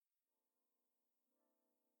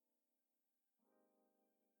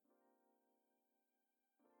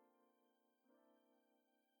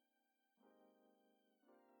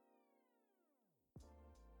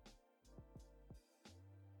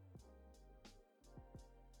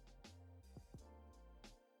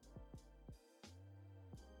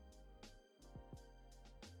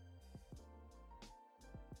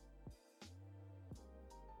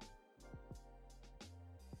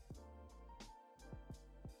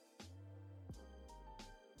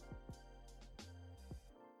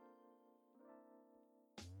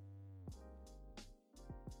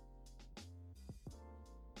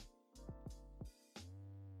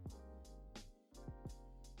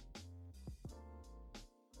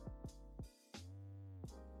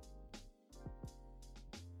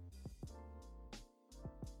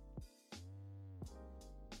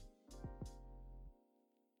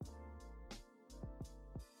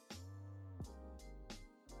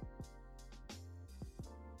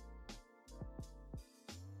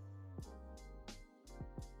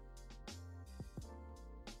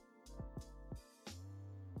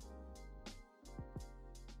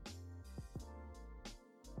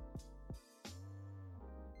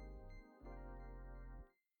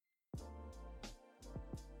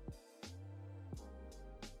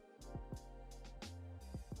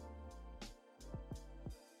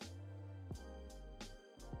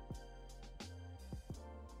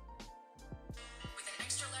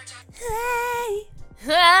Hey,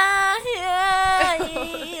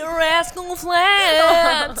 hey, Rascal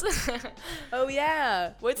Flatts. Oh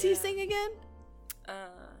yeah. What's he sing again?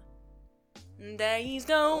 Days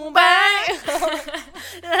go by.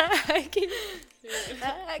 I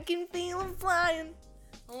can feel him flying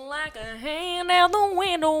like a hand out the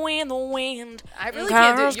window in the wind. I really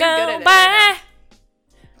can't do it. You're good at it. By.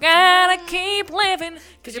 Gotta keep living,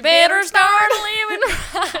 cause you better start living.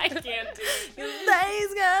 I can't do it.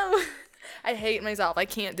 Days go. I hate myself. I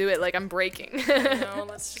can't do it. Like I'm breaking. No,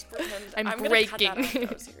 let's just pretend. I'm Gonna breaking. cut that out,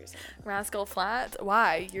 though, seriously. Rascal Flatts?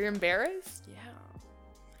 Why? You're embarrassed? Yeah.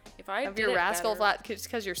 If I Of did your it Rascal better, Flat just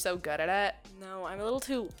because you're so good at it? No, I'm a little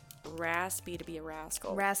too raspy to be a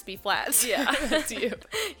rascal. Raspy Flats. Yeah. That's you.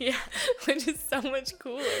 Yeah. Which is so much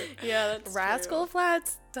cooler. Yeah, that's Rascal true.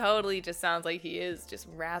 Flats totally just sounds like he is just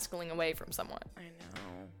rascaling away from someone. I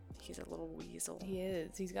know. He's a little weasel. He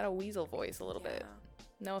is. He's got a weasel voice a little bit. Yeah.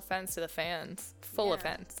 No offense to the fans. Full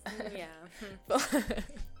offense. Yeah.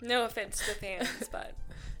 No offense to the fans, but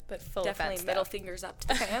full definitely offense. middle fingers up to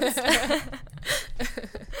the fans.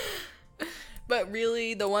 But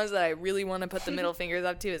really, the ones that I really want to put the middle fingers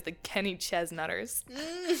up to is the Kenny Chesnutters.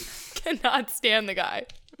 Cannot stand the guy.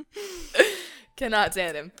 Cannot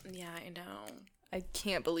stand him. Yeah, I know. I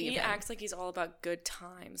can't believe He him. acts like he's all about good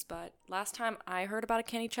times, but last time I heard about a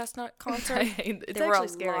Kenny Chestnut concert, It's there were a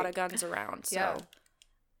actually scary. lot of guns around, so Yeah.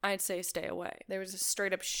 I'd say stay away. There was a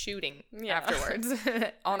straight up shooting Yeah. afterwards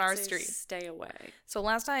on I'd our say street. Stay away. So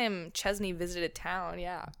last time Chesney visited town,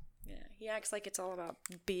 yeah. Yeah, he acts like it's all about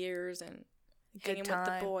beers and Good hanging time.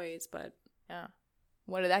 with the boys, but Yeah.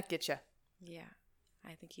 What did that get you? yeah,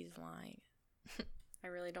 I think he's lying. I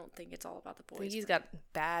really don't think it's all about the I boys. think he's got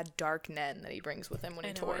bad dark nen that he brings with him when he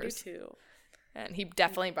I know, I do tours. too. And he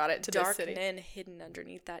definitely brought it to this Dark city. men hidden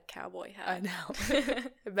underneath that cowboy hat. I know.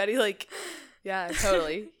 I bet he yeah,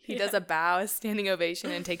 totally. He does a bow, a standing ovation,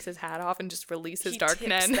 and takes his hat off and just releases dark tips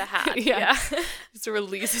nen. the hat. Yeah. Just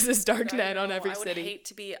releases his dark nen on every I would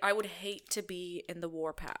city. I would hate to be in the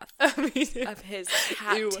warpath Me too. of his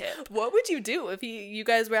hat Ew. tip. What would you do if you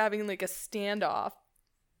guys were having like a standoff,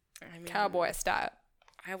 I mean, cowboy style?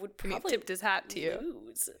 I would And he probably tipped his hat to you.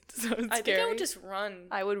 lose. So scary. I think I would just run.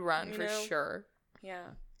 I would run you for know? sure. Yeah.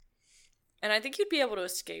 And I think you'd be able to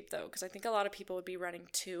escape, though, because I think a lot of people would be running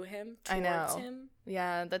to him, I know. towards him.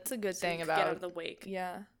 Yeah, that's a good So you thing could about get out of the wake.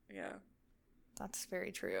 Yeah, Yeah. that's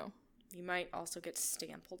very true. You might also get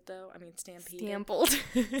stampeded, though. I mean, stampeded. Stampled.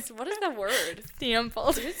 So what is that word?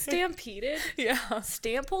 Stampled. Is it stampeded? Yeah.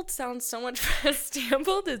 Stampled sounds so much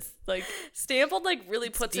Stampled is like Stampled, like, really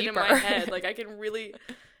puts it in my deeper. head. Like, I can really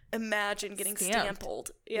imagine getting Stamped.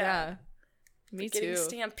 stampled. yeah. Me Getting too.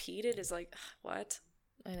 stampeded is like, what?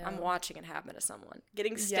 I know. I'm watching it happen to someone.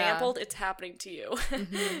 Getting Yeah. stampled, it's happening to you.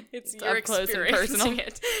 It's It's your up close and experiencing personal.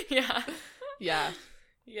 it. Yeah. Yeah.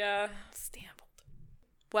 Yeah. Stampled.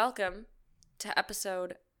 Welcome to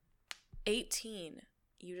episode 18.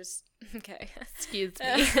 You just, okay. Excuse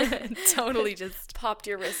me. Totally just. Popped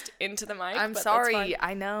your wrist into the mic. I'm but that's sorry. fine.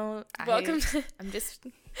 I know. Welcome to I'm just.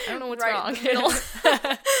 I don't know what's right wrong. in the middle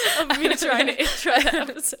of me trying to intro the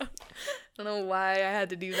episode. I don't know why I had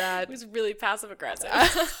to do that. It was really passive aggressive.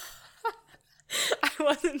 I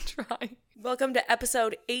wasn't trying. Welcome to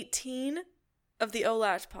episode 18 of the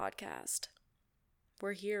Olash podcast.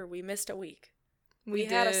 We're here. We missed a week. We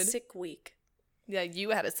had a sick week. Yeah, you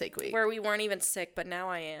had a sick week. Where we weren't even sick, but now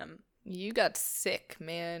I am. You got sick,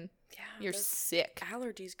 man. Yeah. You're those sick.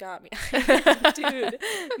 Allergies got me. Dude,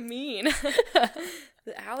 mean.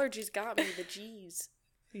 The allergies got me. The G's.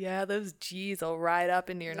 Yeah, those G's will ride up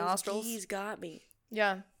into your nostrils. G's got me.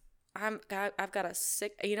 Yeah. I've got a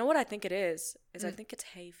sick. You know what I think it is? I think it's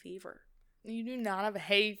hay fever. You do not have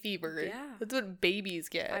hay fever. Yeah. That's what babies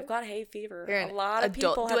get. I've got hay fever. You're an A lot of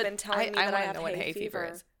adult- people do have it- been telling me I that I wanna have know what hay hay fever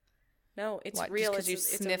fever. is. No, it's What, real. just 'cause you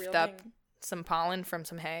It's a sniffed real up thing. some pollen from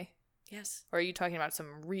some hay? Yes. Or are you talking about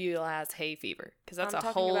some real ass hay fever? Because that's I'm a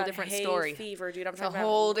talking whole about different hay story. fever, dude. I'm It's talking a about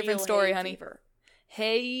whole different real story, hay honey. fever.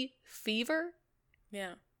 Hay fever?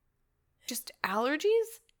 Yeah. Just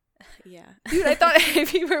allergies? Yeah. Dude, I thought hay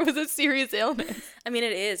fever was a serious illness. I mean,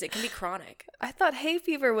 it is. It can be chronic. I thought hay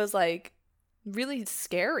fever was like really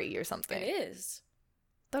scary or something. It is.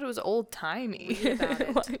 I thought it was old timey. Read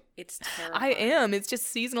about it. It's terrifying. I am. It's just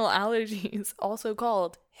seasonal allergies, also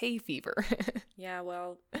called hay fever. Yeah,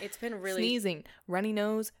 well, it's been really Sneezing, runny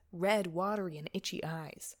nose, red, watery, and itchy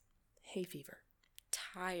eyes. Hay fever.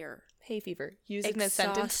 tired. Hay fever. Use it in a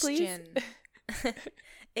sentence, please.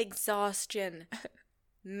 Exhaustion.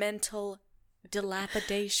 Mental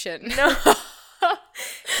dilapidation. No.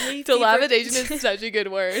 Hay Dilapidation fever- is such a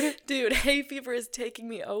good word. Dude, hay fever is taking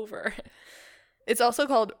me over. It's also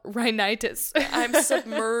called rhinitis. I'm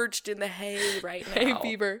submerged in the hay right now. Hay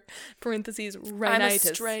fever, parentheses, rhinitis.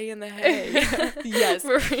 I'm a stray in the hay. Yes.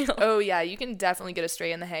 For real. Oh, yeah. You can definitely get a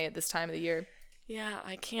stray in the hay at this time of the year. Yeah,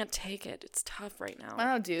 I can't take it. It's tough right now.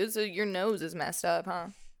 Wow, dude. So your nose is messed up, huh?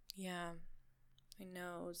 Yeah. My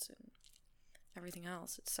nose and everything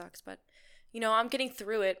else. It sucks. But, I'm getting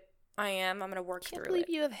through it. I'm going to work through it. I can't believe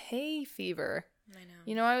you have hay fever.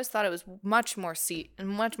 I know. I always thought it was much more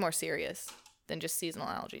serious than just seasonal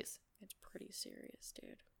allergies. It's pretty serious,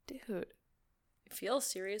 dude. Dude. It feels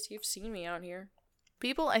serious. You've seen me out here.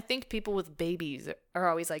 I think people with babies are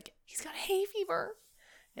always like, he's got hay fever.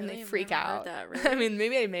 And Really? they freak out. I've never heard that, really? I mean,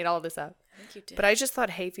 maybe I made all this up. I think you did. But I just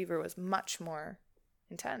thought hay fever was much more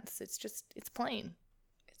intense. It's plain.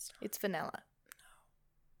 It's vanilla.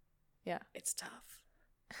 No. Yeah. It's tough.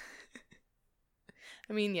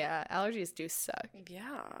 I mean, yeah, allergies do suck.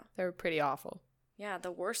 Yeah. They're pretty awful. Yeah,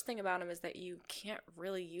 the worst thing about them is that you can't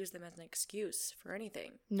really use them as an excuse for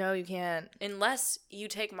anything. No, you can't. Unless you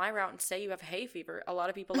take my route and say you have hay fever. A lot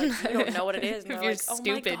of people, you don't know what it is. And If you're like,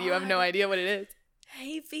 stupid, oh my you have no God, idea what it is.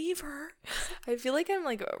 hay fever. I feel like I'm,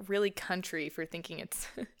 really country for thinking it's...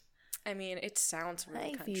 I mean, it sounds really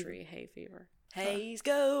hay country, hay fever. Hays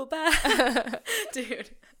go by. Dude.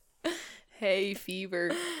 Hay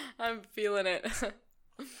fever. I'm feeling it.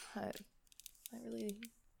 I really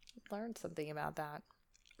learned something about that.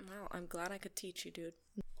 Well, I'm glad I could teach you, dude.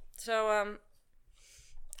 So,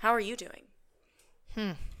 how are you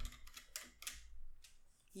doing?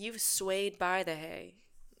 You've swayed by the hay.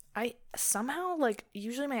 I somehow,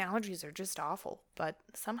 usually my allergies are just awful, but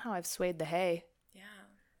somehow I've swayed the hay. Yeah.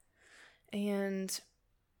 And,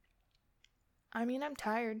 I mean, I'm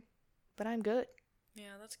tired, but I'm good.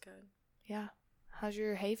 Yeah, that's good. Yeah. How's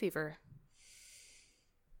your hay fever?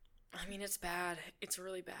 I mean, it's bad. It's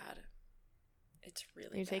really bad. It's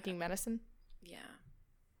really You're bad. taking medicine? Yeah.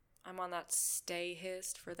 I'm on that stay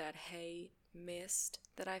hist for that hay mist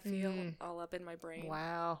that I feel all up in my brain.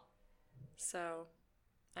 Wow. So,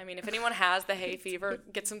 I mean, if anyone has the hay fever,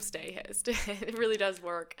 get some stay hist. It really does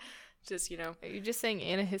work. Just, Are you just saying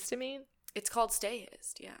antihistamine? It's called stay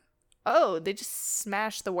hist, yeah. Oh, they just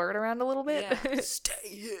smashed the word around a little bit? Yeah. Stay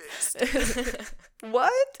hist.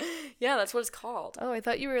 What? Yeah, that's what it's called. Oh, I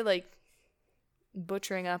thought you were,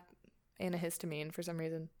 butchering up antihistamine for some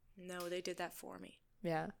reason. No, they did that for me.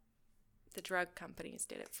 Yeah. The drug companies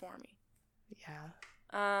did it for me.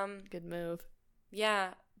 Yeah. Good move.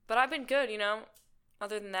 Yeah, but I've been good,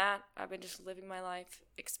 Other than that, I've been just living my life,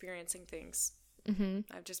 experiencing things. Mm-hmm.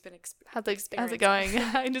 I've just been How's it going?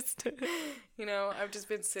 I just... I've just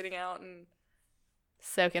been sitting out and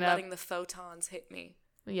soaking letting up. the photons hit me.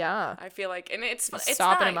 Yeah. I feel like, and it's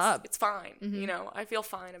stopping nice. them up. It's fine. Mm-hmm. I feel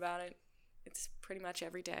fine about it. It's pretty much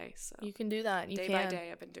every day. So You can do that. day by day,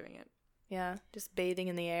 I've been doing it. Yeah. Just bathing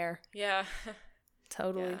in the air. Yeah.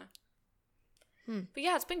 Totally. Yeah. But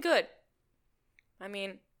yeah, it's been good. I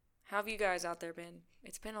mean, how have you guys out there been?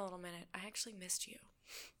 It's been a little minute. I actually missed you.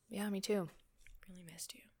 Yeah, me too. Really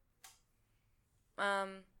missed you.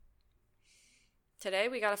 Today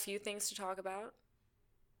we got a few things to talk about.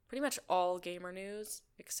 Pretty much all gamer news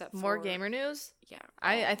except for... More gamer news? Yeah.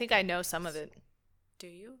 I think I know some of it. Do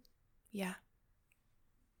you? Yeah.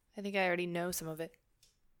 I think I already know some of it.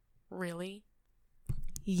 Really?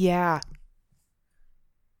 Yeah.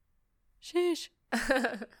 Sheesh.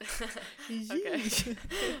 Okay.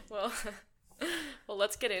 well,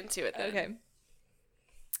 let's get into it then. Okay.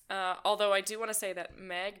 Although I do want to say that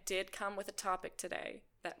Meg did come with a topic today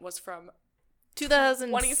that was from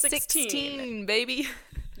 2016, baby.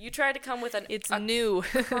 You tried to come with a new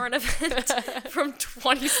current event from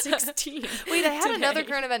 2016. Wait, I had another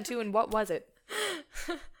current event too, and what was it?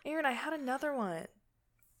 Erin, I had another one.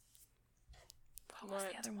 What was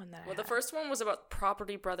the other one that I had? The first one was about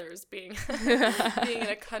Property Brothers being in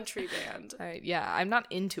a country band. All right, yeah, I'm not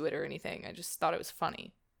into it or anything. I just thought it was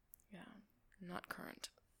funny. Yeah, not current.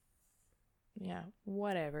 Yeah,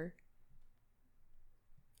 whatever.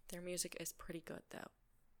 Their music is pretty good, though.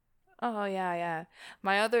 Oh, yeah.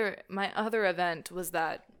 My other event was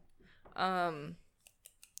that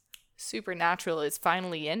Supernatural is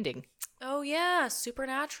finally ending. Oh, yeah,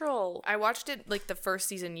 Supernatural. I watched it, the first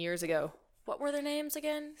season years ago. What were their names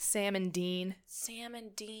again? Sam and Dean. Sam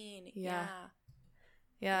and Dean.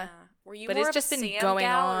 Yeah. Were you but more it's of just a been Sam going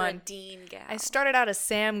gal on. or a Dean gal? I started out a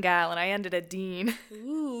Sam gal and I ended a Dean.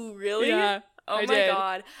 Ooh, really? Yeah. Oh I my did.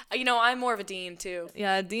 God. I'm more of a Dean too.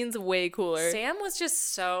 Yeah, Dean's way cooler. Sam was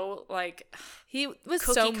just so he was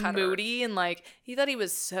cookie so cutter. moody and he thought he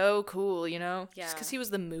was so cool, Yeah. Just because he was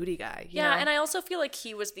the moody guy. Yeah, you know? and I also feel like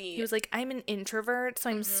he was he was like, I'm an introvert, so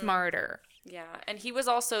I'm smarter. Yeah, and he was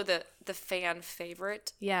also the fan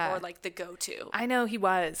favorite. Yeah. Or, like, the go-to. I know he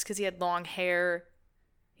was, because he had long hair.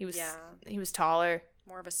 He was taller.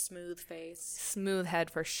 More of a smooth face. Smooth head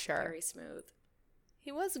for sure. Very smooth.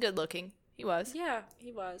 He was good looking. He was. Yeah,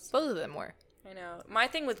 he was. Both of them were. I know. My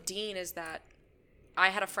thing with Dean is that I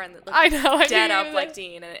had a friend that looked dead up like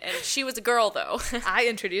Dean, and she was a girl, though. I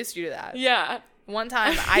introduced you to that. Yeah. One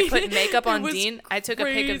time I put makeup on Dean. I took a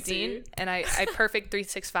pic of Dean, and I perfect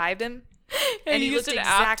 365'd him. And he looked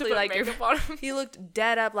exactly like your... He looked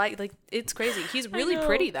dead up like it's crazy. He's really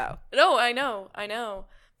pretty, though. No, I know.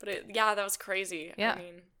 But that was crazy. Yeah. I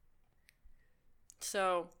mean,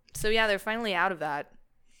 so yeah, they're finally out of that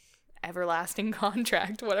everlasting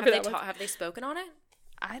contract, whatever that was. Have they spoken on it?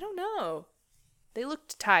 I don't know. They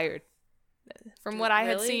looked tired. From what I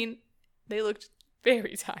had seen, they looked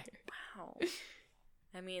very tired. Wow.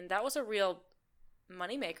 I mean, that was a real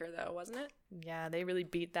moneymaker, though, wasn't it? Yeah, they really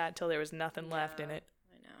beat that till there was nothing left in it.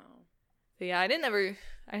 I know. But yeah, I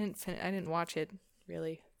didn't watch it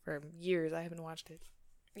really for years. I haven't watched it.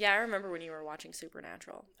 Yeah, I remember when you were watching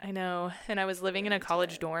Supernatural. I know. And I was living in a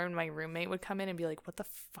college dorm, and my roommate would come in and be like, "What the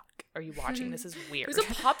fuck are you watching? This is weird." It was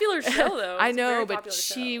a popular show, though. I know, but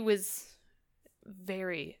she was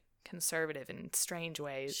very conservative in strange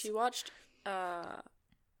ways. She watched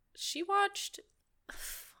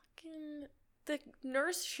fucking the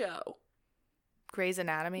nurse show. Grey's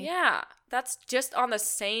Anatomy? Yeah, that's just on the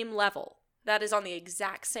same level. That is on the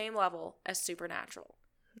exact same level as Supernatural.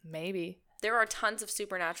 Maybe. There are tons of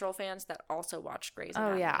Supernatural fans that also watch Grey's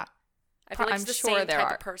Anatomy. Oh, yeah. I feel like it's the same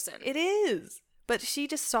type of person. It is. But she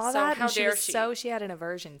just saw that, and she had an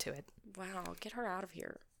aversion to it. Wow, get her out of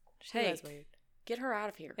here. She was weird. Get her out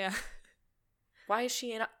of here. Yeah. Why is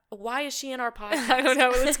she in our podcast? I don't know.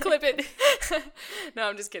 Let's clip it. No,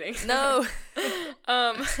 I'm just kidding. No.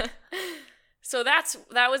 So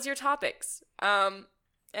that was your topics.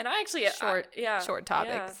 And I actually short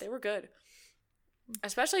topics. Yeah, they were good.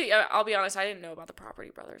 Especially, I'll be honest, I didn't know about the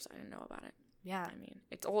Property Brothers. I didn't know about it. Yeah. I mean,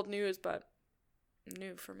 it's old news, but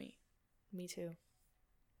new for me. Me too.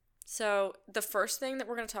 So the first thing that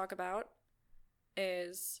we're going to talk about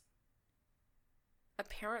is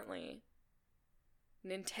apparently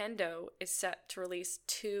Nintendo is set to release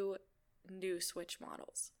 2 new Switch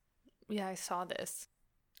models. Yeah, I saw this.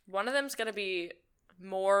 One of them's going to be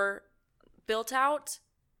more built out,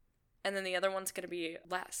 and then the other one's going to be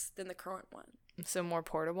less than the current one. So more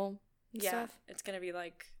portable stuff? It's going to be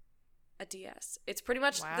like a DS. It's pretty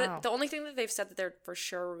much the only thing that they've said that they're for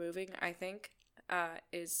sure removing, I think,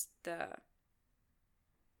 is the,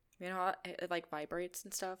 you know how it like vibrates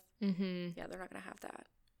and stuff? Mm-hmm. Yeah, they're not going to have that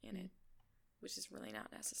in it, which is really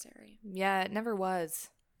not necessary. Yeah, it never was.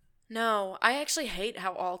 No, I actually hate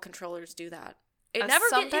how all controllers do that. It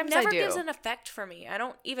Sometimes never gives an effect for me. I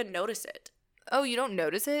don't even notice it. Oh, you don't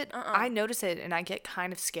notice it? I notice it, and I get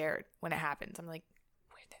kind of scared when it happens. I'm like,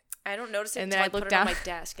 wait. I don't notice it and until then I look put down. it on my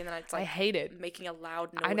desk, and then it's like I hate it. Making a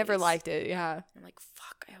loud noise. I never liked it, yeah. I'm like,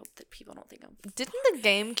 fuck, I hope that people don't think I'm... Didn't the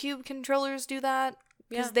GameCube controllers do that?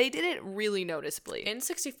 Because they did it really noticeably.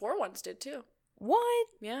 N64 ones did, too. What?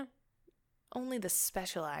 Yeah. Only the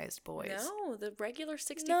specialized boys. No, the regular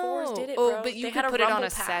 64s did it, bro. Oh, but you could put it on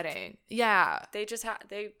a setting. Yeah. They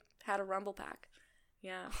had a rumble pack.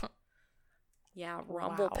 Yeah. Yeah,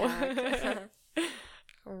 rumble pack.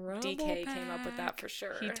 DK came up with that for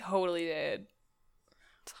sure. He totally did.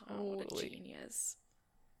 Oh, what a genius.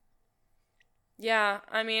 Yeah,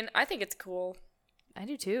 I mean, I think it's cool. I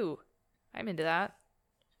do too. I'm into that.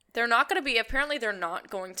 Apparently they're not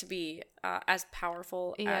going to be as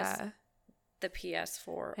powerful as the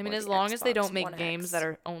PS4. I mean, as long as they don't make games that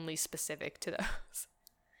are only specific to those.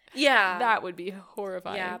 Yeah. That would be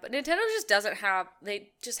horrifying. Yeah, but Nintendo they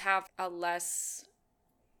just have a less,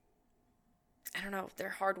 I don't know, their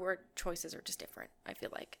hardware choices are just different, I feel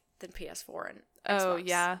like, than PS4 and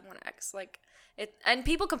Xbox One X. Like, and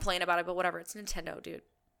people complain about it, but whatever, it's Nintendo, dude.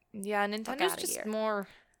 Yeah, Nintendo's just more,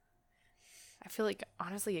 I feel like,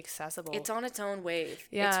 honestly accessible. It's on its own wave.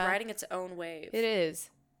 Yeah. It's riding its own wave. It is.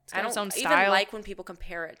 It's got its own style. I don't even like when people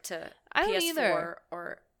compare it to PS4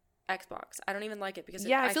 or Xbox. I don't even like it because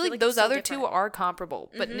I feel like those other two are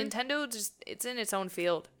comparable, but Nintendo it's in its own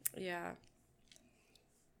field. Yeah.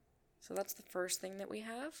 So that's the first thing that we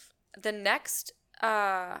have. The next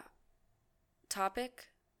topic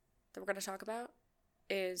that we're going to talk about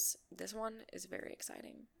is this one is very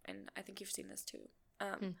exciting, and I think you've seen this too.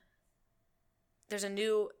 There's a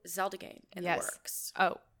new Zelda game in the works.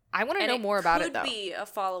 Oh, I want to know more about it though. It could be a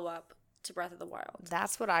follow-up to Breath of the Wild.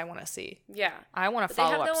 That's what I want to see. Yeah. I want to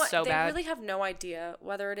follow up so bad. They really have no idea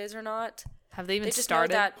whether it is or not. Have they even started? They just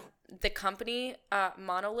started? know that the company,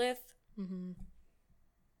 Monolith,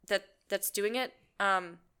 that's doing it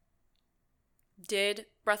did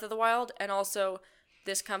Breath of the Wild, and also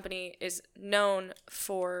this company is known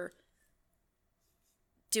for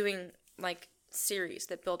doing like series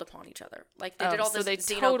that build upon each other. Like they did all this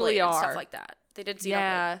Xenoblade totally and stuff like that. They did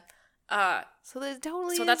Xenoblade. Yeah. So they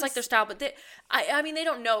totally. So that's like their style, but I mean, they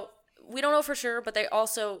don't know. We don't know for sure, but they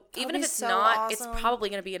also, even if it's so not, awesome. It's probably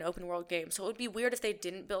going to be an open world game. So it would be weird if they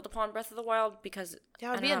didn't build upon Breath of the Wild because I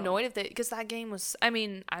would be annoyed if because that game was. I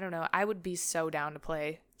mean, I don't know. I would be so down to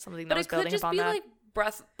play something that was building upon that. But it could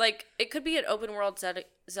just be like it could be an open world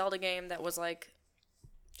Zelda game that was like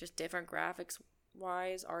just different graphics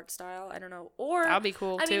wise, art style. I don't know. Or that'd be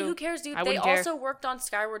cool too. I mean, who cares, dude? They also worked on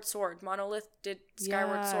Skyward Sword. Monolith did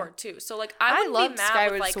Skyward Sword too. So like I wouldn't be mad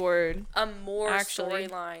Skyward with like Sword, a more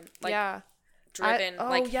storyline, like driven,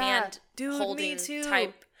 hand holding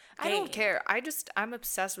type. I don't care. I'm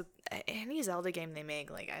obsessed with any Zelda game they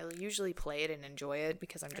make. Like I usually play it and enjoy it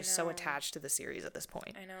because I'm just so attached to the series at this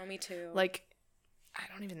point. I know, me too. Like I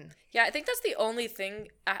don't even... Yeah, I think that's the only thing...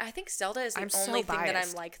 I think Zelda is the only thing that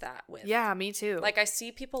I'm like that with. Yeah, me too. Like, I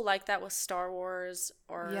see people like that with Star Wars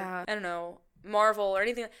or, I don't know, Marvel or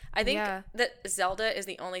anything. I think that Zelda is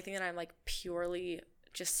the only thing that I'm, like, purely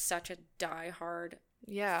just such a diehard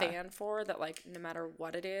fan for that, like, no matter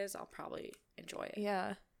what it is, I'll probably enjoy it.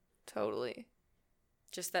 Yeah, totally.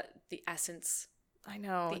 Just that the essence... I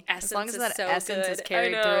know. The essence as long as that so essence good. is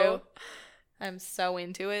carried through, I'm so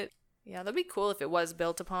into it. Yeah, that'd be cool if it was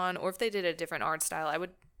built upon, or if they did a different art style. I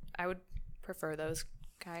would prefer those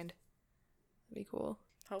kind. That'd be cool.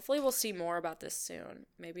 Hopefully we'll see more about this soon.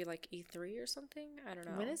 Maybe like E3 or something. I don't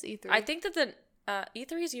know. When is E3? I think that the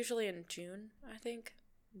E3 is usually in June, I think.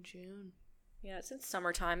 June. Yeah, it's in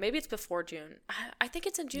summertime. Maybe it's before June. I think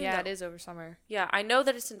it's in June, Yeah, though. It is over summer. Yeah, I know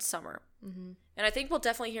that it's in summer. Mm-hmm. And I think we'll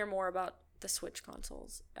definitely hear more about the Switch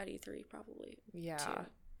consoles at E3 probably. Yeah. Too.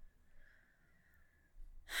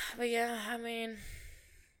 But yeah, I mean,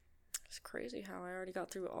 it's crazy how I already got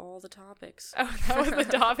through all the topics. Oh, that was the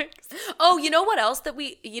topics? Oh, you know what else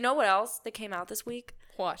that came out this week?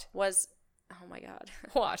 What? Was, oh my God.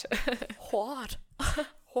 What? What?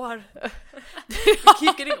 What? We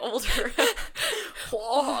keep getting older.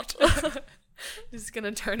 What? This is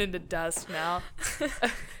gonna turn into dust now.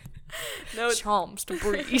 No, chomps to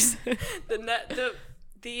breeze.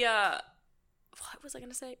 What was I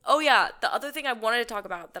gonna say? Oh yeah, the other thing I wanted to talk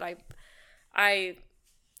about that I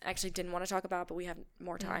actually didn't want to talk about, but we have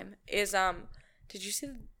more time. Is did you see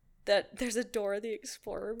that there's a Dora the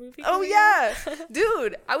Explorer movie? Oh yeah,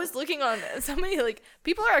 dude! I was looking on somebody like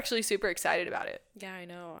people are actually super excited about it. Yeah, I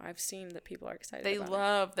know. I've seen that people are excited. They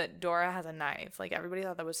love that Dora has a knife. Like everybody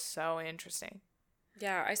thought that was so interesting.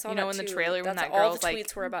 Yeah, I saw that in the trailer when that girl's like,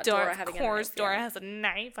 tweets were about Dora having a knife. Of course, Dora has a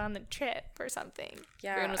knife on the trip or something.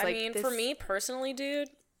 Yeah, I mean, for me personally, dude,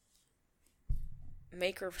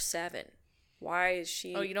 make her 7. Why is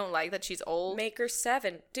she... Oh, you don't like that she's old? Make her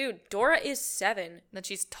 7. Dude, Dora is 7. That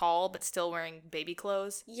she's tall but still wearing baby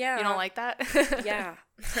clothes? Yeah. You don't like that? Yeah.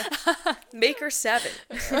 Make her 7.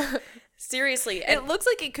 Seriously. And it looks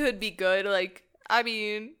like it could be good. Like, I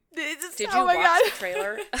mean... Did you watch the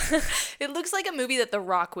trailer? It looks like a movie that The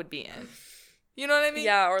Rock would be in. You know what I mean?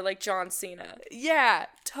 Yeah, or like John Cena. Yeah,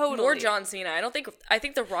 totally. More John Cena. I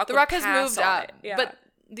think The Rock. The Rock has moved up. Yeah. But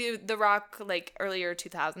the Rock, like earlier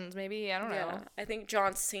 2000s, maybe. I don't know. I think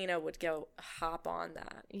John Cena would go hop on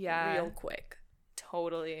that. Yeah. Real quick.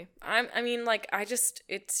 Totally.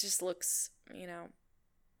 It just looks,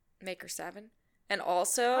 make her 7. And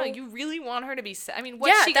also... you really want her to be... I mean,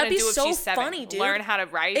 what's she going to do if she's 7? Funny, dude. Learn how to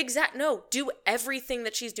write? No, do everything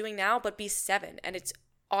that she's doing now, but be 7. And it's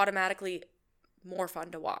automatically more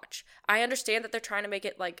fun to watch. I understand that they're trying to make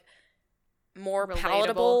it, like, more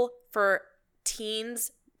palatable for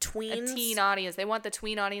teens, tweens. A teen audience. They want the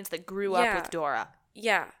tween audience that grew up with Dora.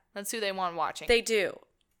 Yeah. That's who they want watching. They do.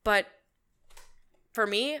 But... for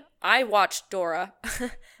me, I watched Dora.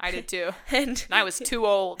 I did too. And I was too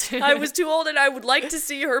old. I was too old and I would like to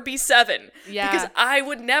see her be 7. Yeah. Because I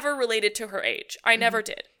would never relate it to her age. I never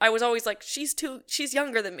did. I was always like, she's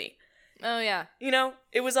younger than me. Oh, yeah.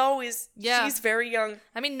 It was always, she's very young.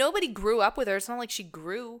 I mean, nobody grew up with her. It's not like she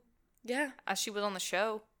grew. Yeah. As she was on the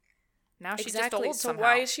show. Now she's just old somehow. So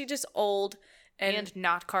why is she just old? And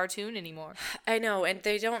not cartoon anymore. I know. And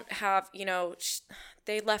they don't have,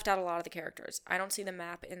 they left out a lot of the characters. I don't see the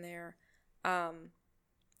map in there.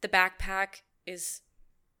 The backpack is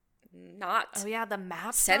not. Oh yeah, the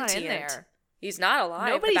map's sentient. Not in there. He's not alive.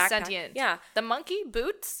 Nobody's sentient. Yeah. The monkey,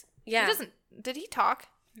 Boots? Yeah. He doesn't. Did he talk?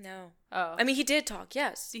 No. Oh. I mean, he did talk,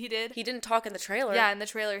 yes. He did? He didn't talk in the trailer. Yeah, in the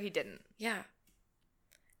trailer he didn't. Yeah.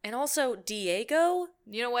 And also Diego.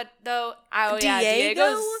 You know what though? Oh yeah,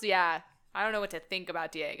 Diego's. Yeah, I don't know what to think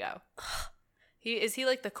about Diego. Is he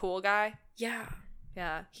like the cool guy? Yeah.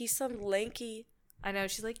 Yeah. He's some lanky. I know.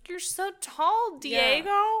 She's like, you're so tall, Diego.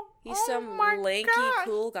 Yeah. He's some lanky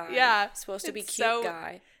cool guy. Yeah. Supposed to be cute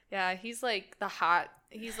guy. Yeah. He's like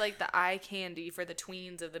he's like the eye candy for the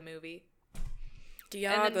tweens of the movie.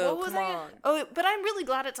 Diego, come on. Oh, but I'm really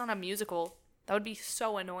glad it's on a musical. That would be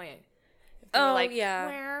so annoying. Oh, like, yeah.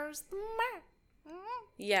 Where's the man?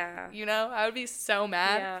 Yeah. You know, I would be so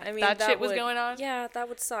mad. Yeah, I mean, that shit was going on. Yeah, that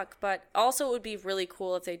would suck. But also, it would be really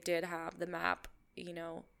cool if they did have the map, you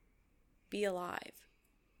know, be alive.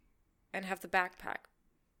 And have the backpack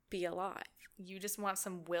be alive. You just want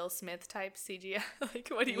some Will Smith type CGI? Like,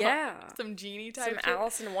 what do you want? Some genie type shit? Some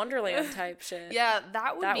Alice in Wonderland type shit. Yeah,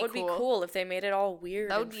 that would be cool if they made it all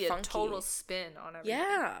weird. That would be funky. A total spin on everything.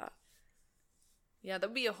 Yeah. Yeah, that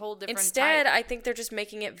would be a whole different Instead, I think they're just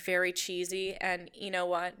making it very cheesy, and you know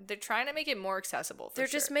what? They're trying to make it more accessible. They're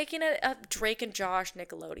just making it a Drake and Josh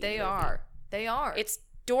Nickelodeon They movie. are. It's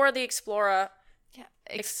Dora the Explorer. Yeah,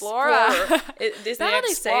 Explorer. Is that how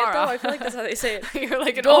they say it, though? I feel like that's how they say it. You're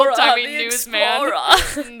like an old-timey newsman.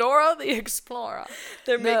 Dora the Explorer.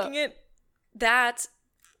 They're making it that,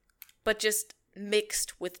 but just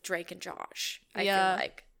mixed with Drake and Josh, I feel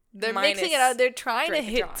like. They're mixing it out. They're trying to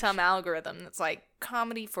hit some algorithm that's like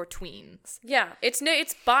comedy for tweens. Yeah, it's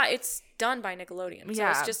done by Nickelodeon.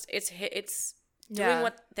 So it's doing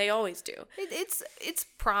what they always do. It's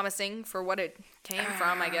promising for what it came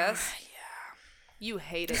from, I guess. Yeah. You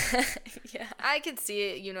hate it. Yeah. I can see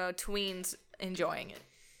it, you know, tweens enjoying it.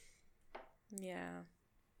 Yeah.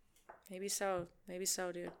 Maybe so,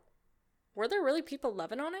 dude. Were there really people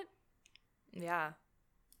loving on it? Yeah.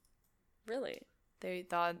 Really? They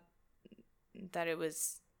thought that it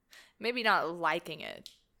was maybe not liking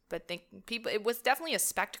it, but it was definitely a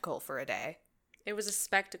spectacle for a day. It was a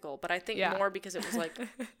spectacle, but I think more because it was like,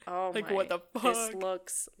 oh like, what the fuck? This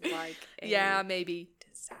looks like a maybe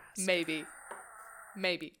disaster.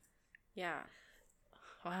 Maybe. Yeah.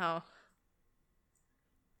 Wow.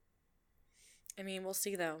 I mean, we'll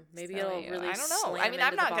see though. Maybe it'll really. I don't know. I mean,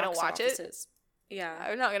 I'm not gonna watch it. Yeah,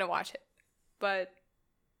 I'm not gonna watch it, but.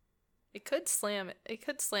 It could slam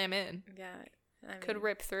in. Yeah. I mean, could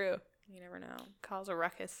rip through. You never know. Cause a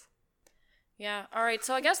ruckus. Yeah. All right.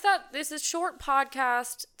 So I guess that this is short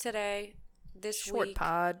podcast today. Short week.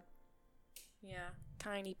 Pod. Yeah.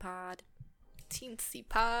 Tiny pod. Teensy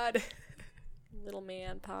pod. Little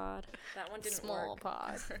man pod. That one didn't Small work.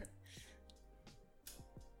 Pod.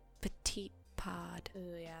 Petite pod.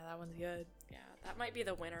 Oh yeah, that one's good. Yeah, that might be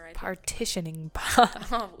the winner, I think. Partitioning pod.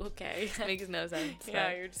 Oh, okay. Makes no sense.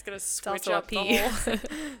 Yeah, you're just gonna switch up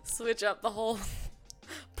the whole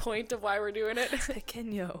point of why we're doing it.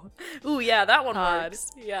 Pequeño. Ooh, yeah, that one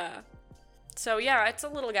works. Yeah. So yeah, it's a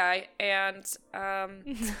little guy, and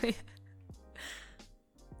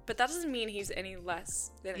but that doesn't mean he's any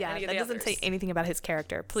less than any of the others. Yeah, that doesn't say anything about his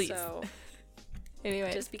character. Please. So,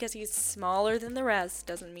 anyway, just because he's smaller than the rest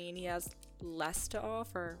doesn't mean he has less to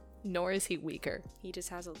offer. Nor is he weaker. He just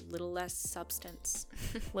has a little less substance.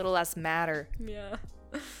 Little less matter. Yeah.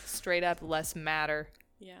 Straight up less matter.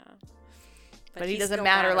 Yeah. But he doesn't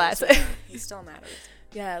matter less. He still matters.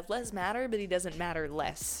 Yeah, less matter, but he doesn't matter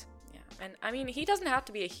less. Yeah. And I mean, he doesn't have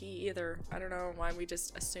to be a he either. I don't know why we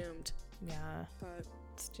just assumed. Yeah. But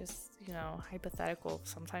it's just, you know, hypothetical.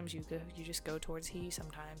 Sometimes you just go towards he,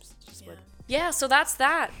 sometimes. It's just Yeah, so that's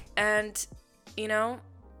that. And, you know,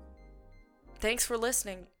 thanks for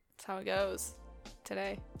listening. That's how it goes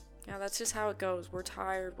today. Yeah, that's just how it goes. We're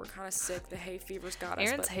tired. We're kind of sick. The hay fever's got us.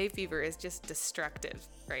 Erin's hay fever is just destructive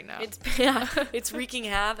right now. It's wreaking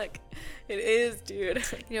havoc. It is, dude.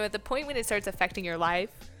 You know, at the point when it starts affecting your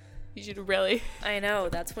life, you should really. I know.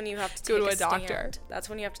 That's when you have to go to a doctor. That's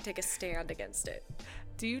when you have to take a stand against it.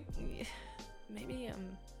 Do you? Maybe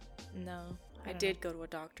no. I did go to a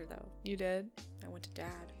doctor though. You did? I went to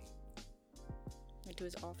Dad. Went to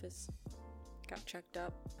his office. Got checked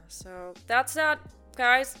up. So that's that,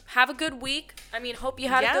 guys. Have a good week. I mean, hope you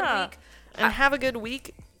had a good week. And have a good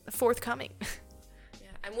week forthcoming. Yeah,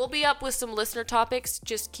 and we'll be up with some listener topics.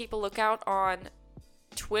 Just keep a lookout on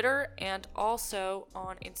Twitter and also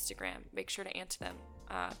on Instagram. Make sure to answer them.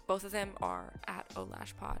 Both of them are at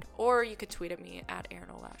OlashPod. Or you could tweet at me at Erin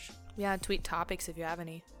Olash. Yeah, tweet topics if you have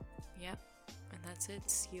any. Yep. And that's it.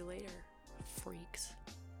 See you later, freaks.